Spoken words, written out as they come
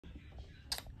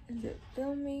Is it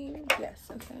filming?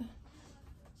 Yes, okay.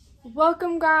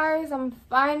 Welcome guys, I'm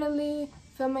finally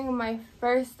filming my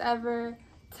first ever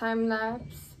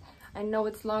time-lapse. I know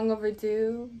it's long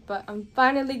overdue, but I'm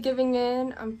finally giving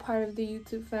in. I'm part of the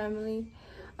YouTube family.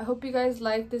 I hope you guys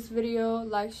like this video.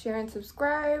 Like, share, and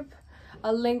subscribe.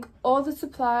 I'll link all the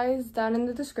supplies down in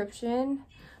the description.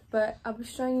 But I'll be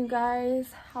showing you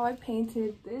guys how I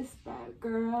painted this bad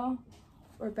girl.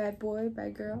 Or bad boy,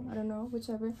 bad girl, I don't know,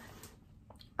 whichever.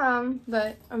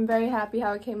 But I'm very happy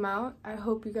how it came out. I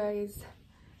hope you guys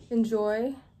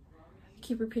enjoy. I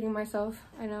keep repeating myself.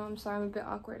 I know, I'm sorry, I'm a bit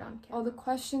awkward on camera. All the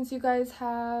questions you guys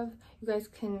have, you guys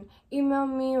can email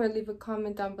me or leave a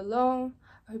comment down below.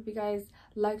 I hope you guys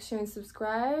like, share, and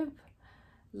subscribe.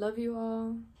 Love you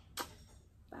all.